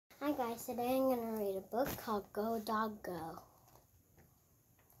guys, today I'm going to read a book called Go Dog Go.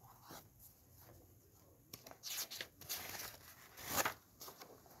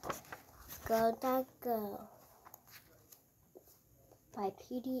 Go Dog Go by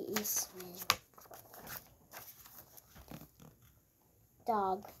P.D. Eastman.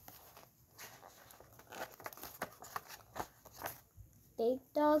 Dog. Big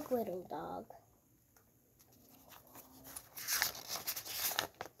dog, little dog.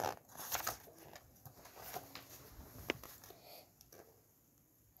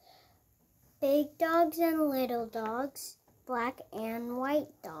 Big dogs and little dogs, black and white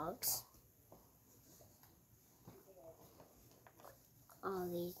dogs. All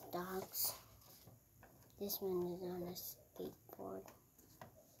these dogs. This one is on a skateboard.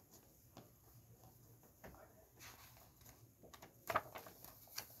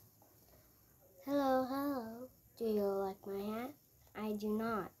 Hello, hello. Do you like my hat? I do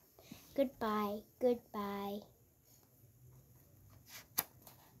not. Goodbye, goodbye.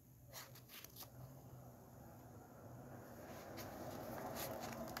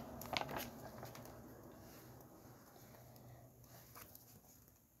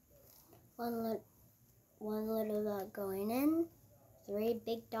 One little dog going in, 3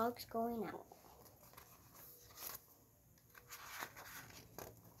 big dogs going out.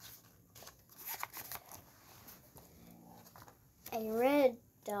 A red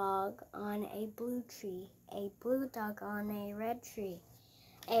dog on a blue tree, a blue dog on a red tree,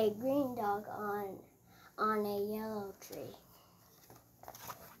 a green dog on a yellow tree.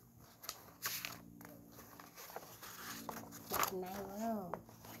 That's my room.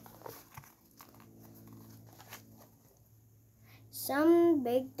 Some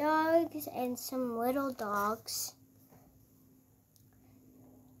big dogs and some little dogs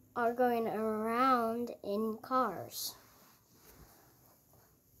are going around in cars.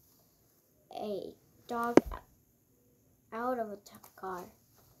 A dog out of a car.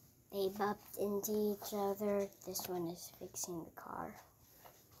 They bumped into each other. This one is fixing the car.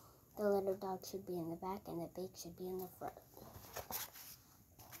 The little dog should be in the back and the big should be in the front.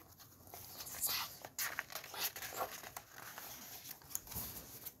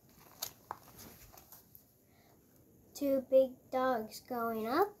 Two big dogs going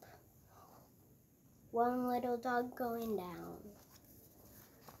up, one little dog going down.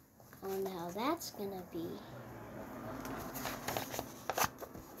 I don't know how that's gonna be.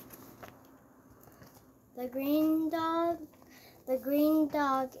 The green dog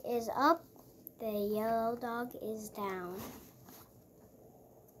is up, the yellow dog is down.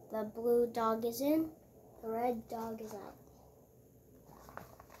 The blue dog is in, the red dog is out.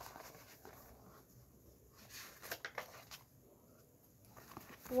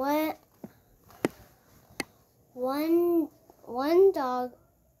 One dog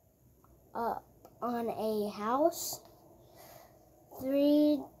up on a house,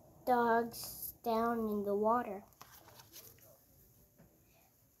 3 dogs down in the water.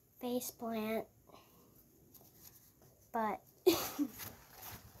 Face plant, but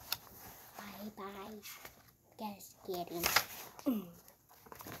bye. Just kidding.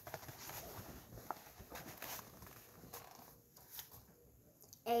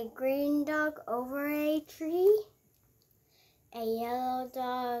 A green dog over a tree, a yellow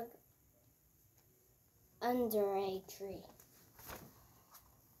dog under a tree.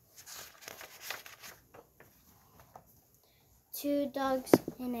 Two dogs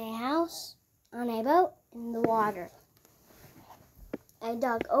in a house, on a boat, in the water. A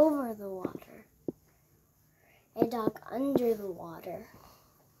dog over the water. A dog under the water.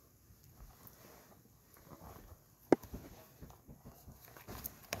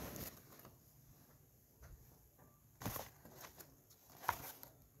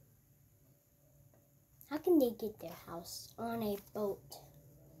 How can they get their house on a boat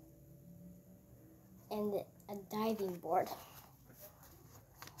and a diving board?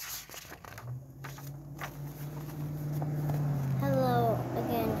 Hello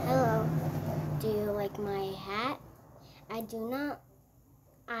again, hello. Do you like my hat? I do not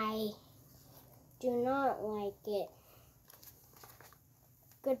like it.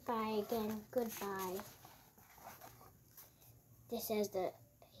 Goodbye again, goodbye. This says that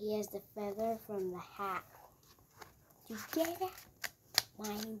he has the feather from the hat. Do you get it?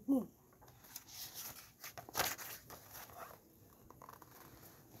 My room.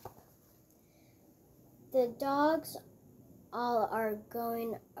 The dogs all are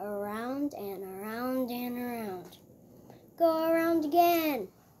going around and around and around. Go around again.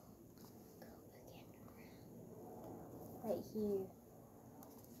 Go again around. Right here.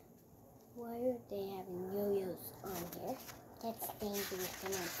 Why are they having yo-yos on here? That's dangerous.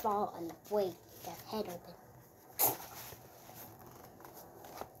 Gonna fall and break the head open.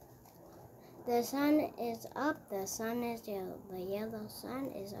 The sun is up. The sun is yellow. The yellow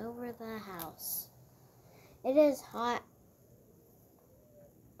sun is over the house. It is hot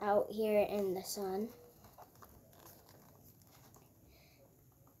out here in the sun.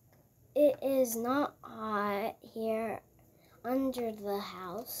 It is not hot here under the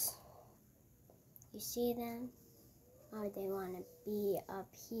house. You see them? Why would they want to be up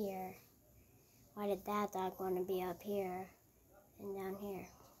here? Why did that dog want to be up here and down here?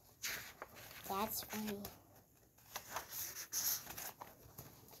 That's funny.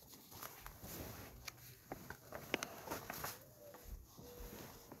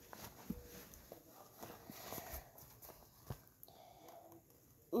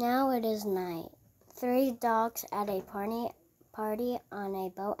 Now it is night. 3 dogs at a party on a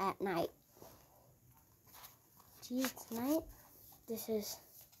boat at night. Gee, it's night. This is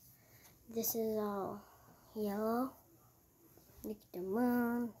all yellow. Look at the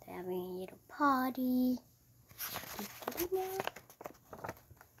moon. They're having a little party.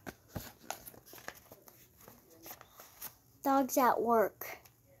 Dogs at work.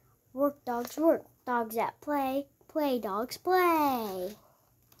 Work dogs work. Dogs at play. Play dogs play.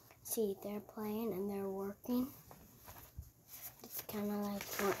 See, they're playing and they're working. It's kind of like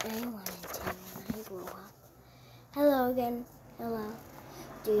what I wanted to when I grew up. Hello again. Hello.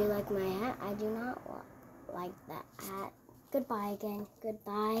 Do you like my hat? I do not like that hat. Goodbye again.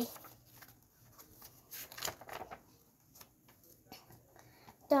 Goodbye.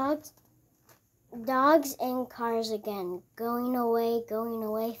 Dogs and cars again. Going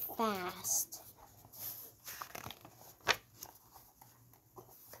away fast.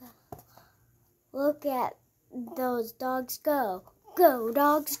 Look at those dogs go. Go,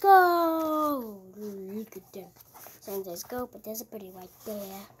 dogs, go. Look at them. Sign says go, but there's a pretty right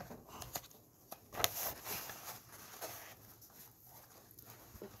there.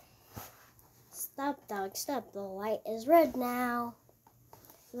 Stop, dog, stop. The light is red now.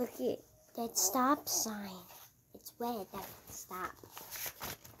 Look at that stop sign. It's red. That's stop.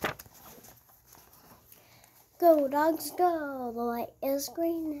 Go, dogs, go. The light is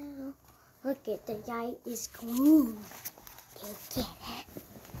green now. Look at the light is green. Can you get it?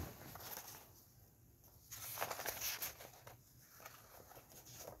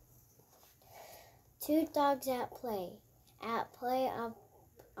 Two dogs at play. At play up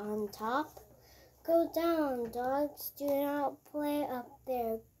on top. Go down, dogs. Do not play up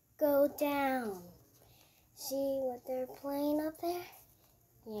there. Go down. See what they're playing up there?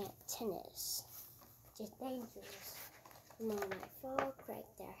 Yeah, tennis. Just dangerous. Come on, my fall, crack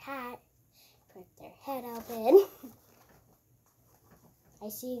their hat, crack their head open. I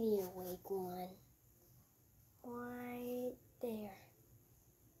see the awake one. Right there.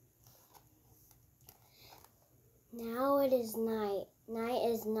 Now it is night. Night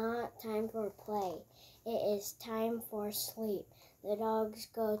is not time for play. It is time for sleep. The dogs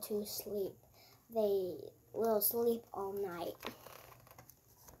go to sleep. They will sleep all night.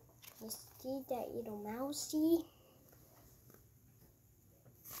 You see that little mousey?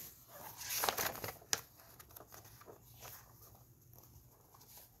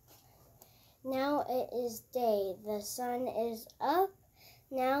 Now it is day. The sun is up.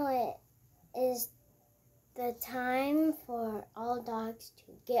 Now it is the time for all dogs to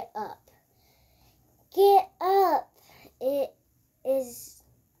get up. Get up! It is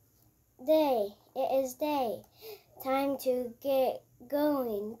day. It is day. Time to get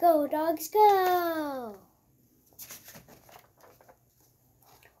going. Go, dogs, go!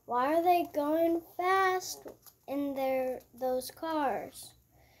 Why are they going fast in those cars?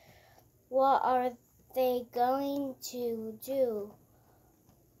 What are they going to do?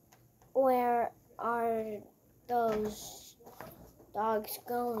 Where are those dogs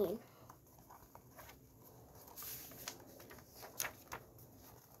going?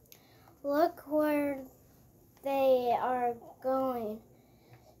 Look where they are going.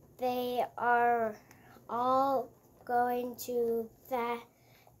 They are all going to that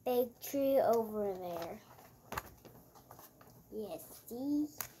big tree over there. Yes, see?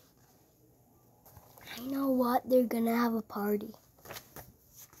 I know what, they're gonna have a party.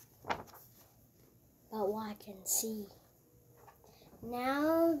 But watch and see.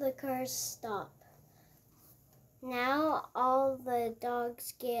 Now the cars stop. Now all the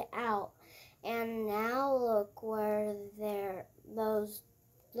dogs get out. And now look where those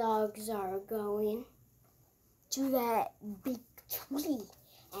dogs are going. To that big tree.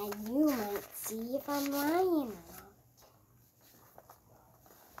 And you might see if I'm lying or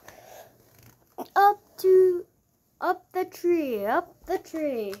not. Up to up the tree, up the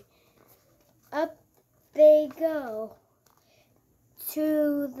tree. Up they go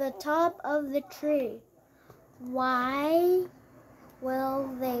to the top of the tree. Why?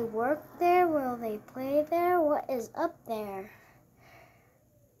 Will they work there? Will they play there? What is up there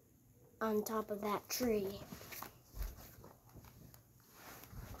on top of that tree?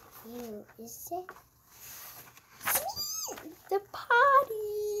 Ew, is it? The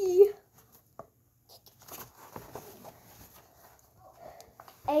potty!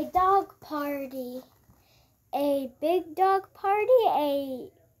 A dog party. A big dog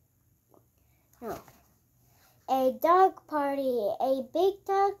party? A dog party. A big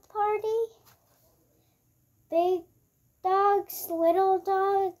dog party? Big dogs, little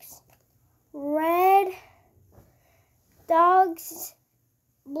dogs, red dogs,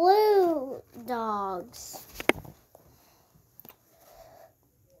 blue dogs.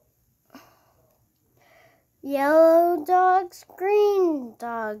 Yellow dogs, green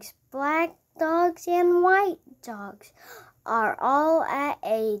dogs, black dogs, and white dogs are all at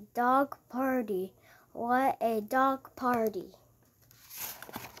a dog party. What a dog party.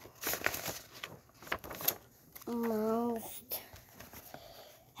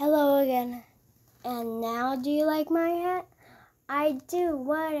 Hello again. And now, do you like my hat? I do.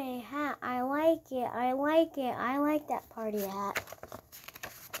 What a hat. I like it. I like it. I like that party hat.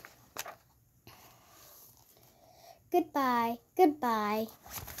 Goodbye. Goodbye.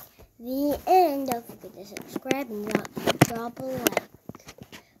 The end. Don't forget to subscribe and drop a like.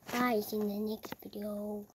 Bye. See you in the next video.